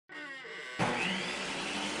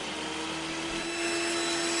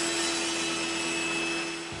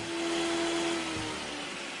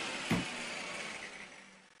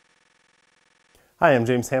Hi, I'm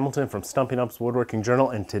James Hamilton from Stumpy Nubs Woodworking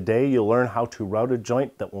Journal, and today you'll learn how to route a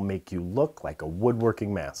joint that will make you look like a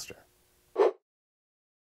woodworking master.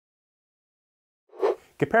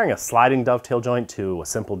 Comparing a sliding dovetail joint to a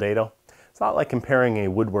simple dado, it's not like comparing a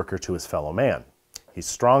woodworker to his fellow man. He's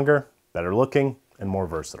stronger, better looking, and more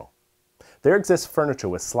versatile. There exists furniture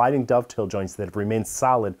with sliding dovetail joints that have remained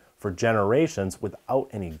solid for generations without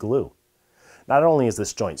any glue. Not only is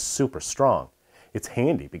this joint super strong, it's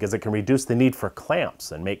handy because it can reduce the need for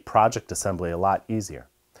clamps and make project assembly a lot easier.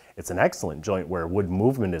 It's an excellent joint where wood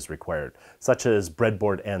movement is required, such as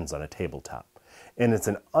breadboard ends on a tabletop. And it's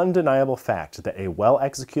an undeniable fact that a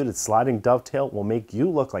well-executed sliding dovetail will make you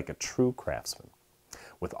look like a true craftsman.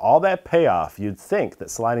 With all that payoff, you'd think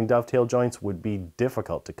that sliding dovetail joints would be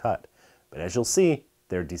difficult to cut. But as you'll see,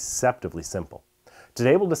 they're deceptively simple.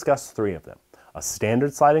 Today we'll discuss three of them: a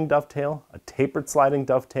standard sliding dovetail, a tapered sliding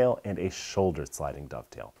dovetail, and a shouldered sliding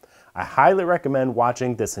dovetail. I highly recommend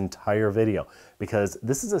watching this entire video because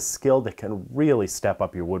this is a skill that can really step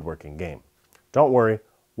up your woodworking game. Don't worry,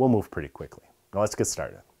 we'll move pretty quickly. Now let's get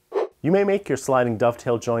started. You may make your sliding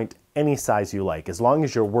dovetail joint any size you like as long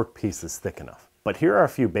as your workpiece is thick enough. But here are a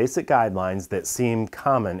few basic guidelines that seem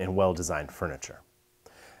common in well-designed furniture.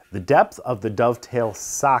 The depth of the dovetail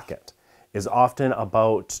socket is often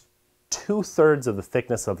about 2/3 of the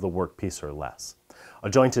thickness of the workpiece or less. A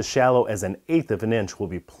joint as shallow as 1/8 of an inch will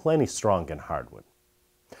be plenty strong in hardwood.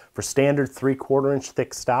 For standard 3/4 inch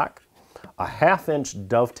thick stock, a 1/2 inch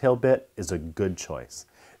dovetail bit is a good choice.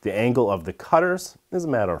 The angle of the cutters is a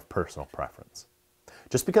matter of personal preference.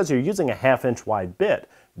 Just because you're using a 1/2 inch wide bit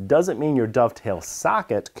doesn't mean your dovetail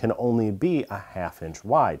socket can only be a 1/2 inch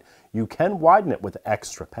wide. You can widen it with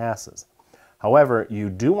extra passes. However, you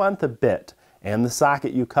do want the bit and the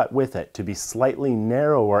socket you cut with it to be slightly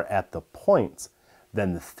narrower at the points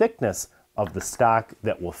than the thickness of the stock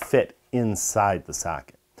that will fit inside the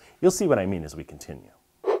socket. You'll see what I mean as we continue.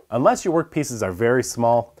 Unless your workpieces are very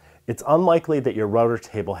small, it's unlikely that your router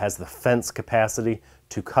table has the fence capacity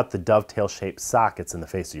to cut the dovetail-shaped sockets in the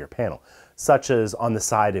face of your panel, such as on the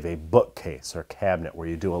side of a bookcase or cabinet where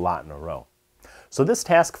you do a lot in a row. So this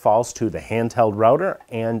task falls to the handheld router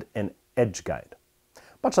and an edge guide,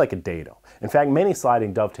 much like a dado. In fact, many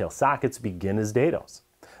sliding dovetail sockets begin as dados.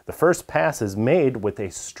 The first pass is made with a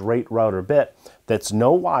straight router bit that's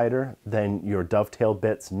no wider than your dovetail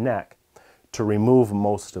bit's neck to remove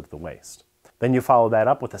most of the waste. Then you follow that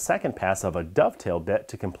up with a second pass of a dovetail bit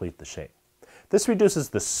to complete the shape. This reduces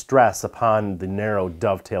the stress upon the narrow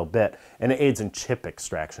dovetail bit and it aids in chip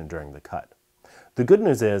extraction during the cut. The good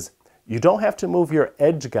news is you don't have to move your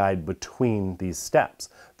edge guide between these steps.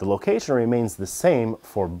 The location remains the same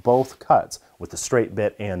for both cuts with the straight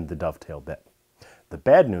bit and the dovetail bit. The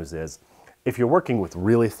bad news is if you're working with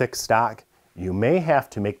really thick stock, you may have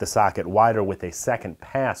to make the socket wider with a second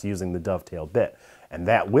pass using the dovetail bit, and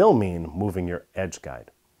that will mean moving your edge guide.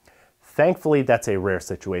 Thankfully, that's a rare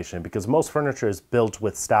situation because most furniture is built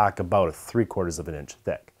with stock about 3/4 of an inch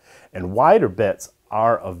thick, and wider bits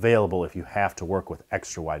are available if you have to work with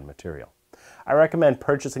extra wide material. I recommend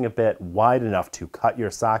purchasing a bit wide enough to cut your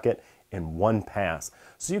socket in one pass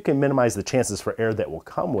so you can minimize the chances for error that will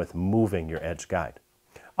come with moving your edge guide.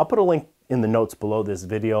 I'll put a link in the notes below this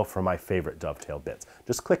video for my favorite dovetail bits.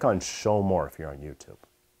 Just click on Show More if you're on YouTube.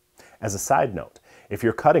 As a side note, if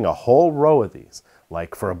you're cutting a whole row of these,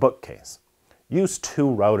 like for a bookcase, use 2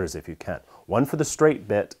 routers if you can, one for the straight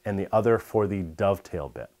bit and the other for the dovetail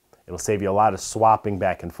bit. It'll save you a lot of swapping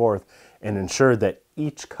back and forth and ensure that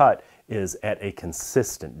each cut is at a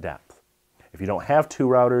consistent depth. If you don't have 2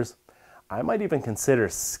 routers, I might even consider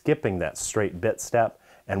skipping that straight bit step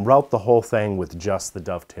and route the whole thing with just the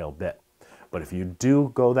dovetail bit. But if you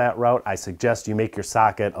do go that route, I suggest you make your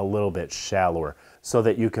socket a little bit shallower so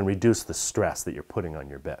that you can reduce the stress that you're putting on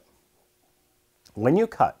your bit. When you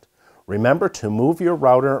cut, remember to move your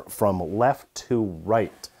router from left to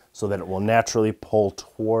right so that it will naturally pull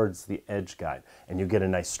towards the edge guide and you get a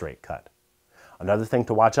nice straight cut. Another thing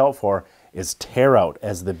to watch out for is tear out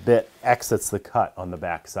as the bit exits the cut on the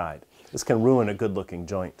back side. This can ruin a good looking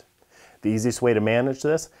joint. The easiest way to manage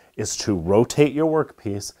this is to rotate your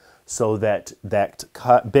workpiece so that that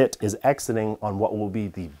cut bit is exiting on what will be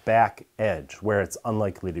the back edge where it's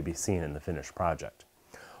unlikely to be seen in the finished project.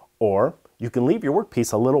 Or you can leave your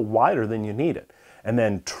workpiece a little wider than you need it and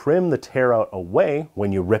then trim the tear out away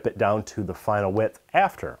when you rip it down to the final width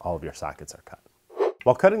after all of your sockets are cut.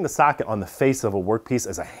 While cutting the socket on the face of a workpiece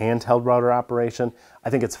is a handheld router operation, I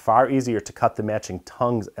think it's far easier to cut the matching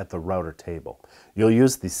tongues at the router table. You'll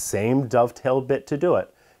use the same dovetail bit to do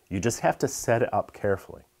it, you just have to set it up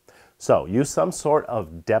carefully. So use some sort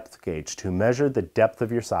of depth gauge to measure the depth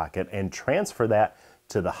of your socket and transfer that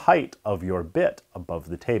to the height of your bit above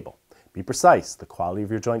the table. Be precise, the quality of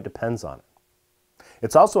your joint depends on it.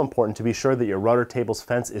 It's also important to be sure that your router table's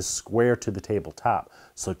fence is square to the tabletop,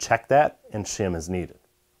 so check that and shim as needed.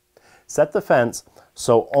 Set the fence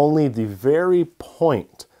so only the very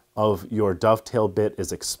point of your dovetail bit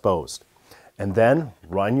is exposed, and then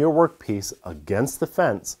run your workpiece against the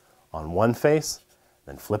fence on one face,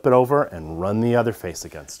 then flip it over and run the other face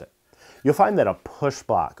against it. You'll find that a push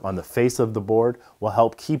block on the face of the board will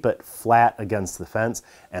help keep it flat against the fence,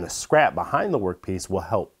 and a scrap behind the workpiece will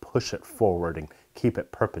help push it forward and keep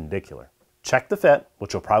it perpendicular. Check the fit,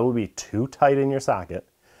 which will probably be too tight in your socket.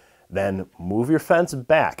 Then move your fence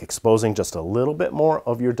back, exposing just a little bit more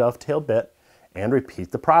of your dovetail bit, and repeat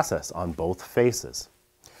the process on both faces.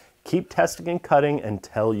 Keep testing and cutting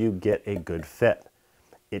until you get a good fit.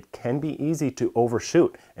 It can be easy to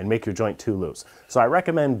overshoot and make your joint too loose. So I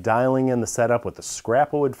recommend dialing in the setup with a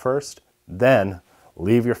scrap of wood first, then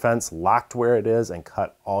leave your fence locked where it is and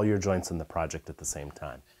cut all your joints in the project at the same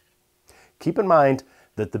time. Keep in mind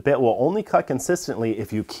that the bit will only cut consistently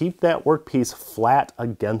if you keep that workpiece flat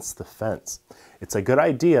against the fence. It's a good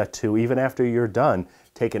idea to, even after you're done,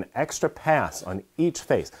 take an extra pass on each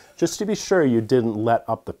face, just to be sure you didn't let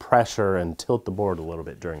up the pressure and tilt the board a little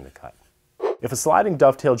bit during the cut. If a sliding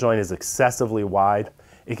dovetail joint is excessively wide,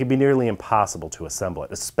 it can be nearly impossible to assemble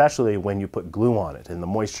it, especially when you put glue on it and the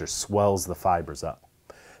moisture swells the fibers up.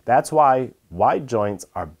 That's why wide joints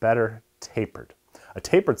are better tapered. A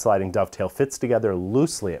tapered sliding dovetail fits together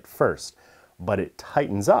loosely at first, but it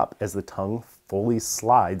tightens up as the tongue fully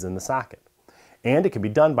slides in the socket. And it can be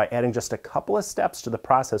done by adding just a couple of steps to the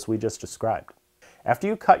process we just described. After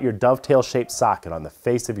you cut your dovetail-shaped socket on the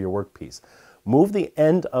face of your workpiece, move the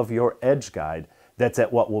end of your edge guide that's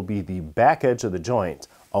at what will be the back edge of the joint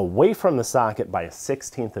away from the socket by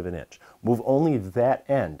 1/16 of an inch. Move only that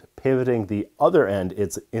end, pivoting the other end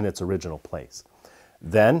in its original place.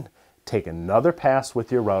 Then take another pass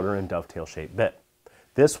with your router and dovetail-shaped bit.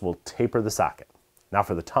 This will taper the socket. Now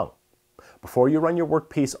for the tongue. Before you run your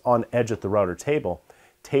workpiece on edge at the router table,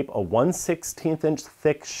 tape a 1/16 inch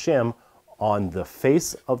thick shim on the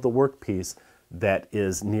face of the workpiece that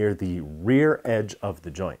is near the rear edge of the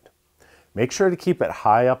joint. Make sure to keep it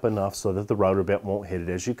high up enough so that the router bit won't hit it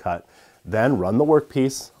as you cut. Then run the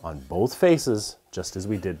workpiece on both faces just as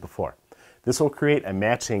we did before. This will create a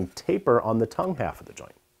matching taper on the tongue half of the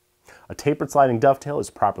joint. A tapered sliding dovetail is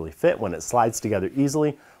properly fit when it slides together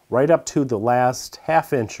easily right up to the last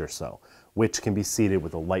 ½ inch or so, which can be seated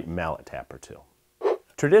with a light mallet tap or two.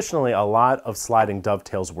 Traditionally, a lot of sliding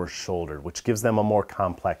dovetails were shouldered, which gives them a more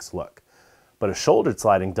complex look. But a shouldered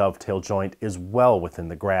sliding dovetail joint is well within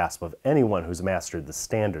the grasp of anyone who's mastered the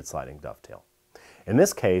standard sliding dovetail. In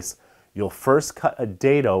this case, you'll first cut a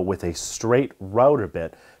dado with a straight router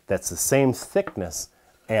bit that's the same thickness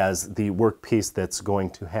as the workpiece that's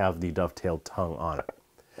going to have the dovetailed tongue on it.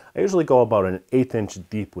 I usually go about an 1/8 inch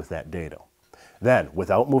deep with that dado. Then,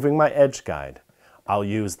 without moving my edge guide, I'll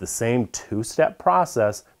use the same two-step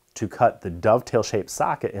process to cut the dovetail-shaped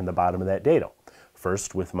socket in the bottom of that dado.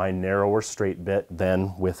 First with my narrower straight bit,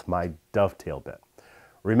 then with my dovetail bit.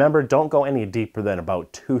 Remember, don't go any deeper than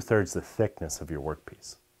about 2/3 the thickness of your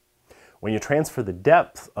workpiece. When you transfer the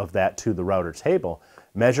depth of that to the router table,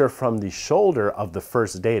 measure from the shoulder of the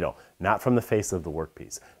first dado, not from the face of the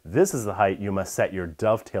workpiece. This is the height you must set your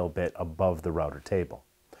dovetail bit above the router table.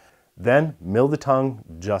 Then mill the tongue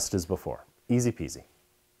just as before. Easy peasy.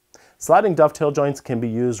 Sliding dovetail joints can be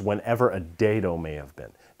used whenever a dado may have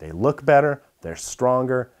been. They look better, they're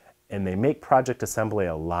stronger, and they make project assembly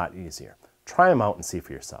a lot easier. Try them out and see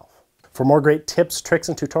for yourself. For more great tips, tricks,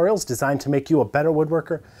 and tutorials designed to make you a better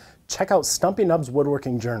woodworker, check out Stumpy Nubs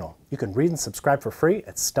Woodworking Journal. You can read and subscribe for free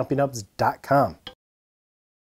at stumpynubs.com.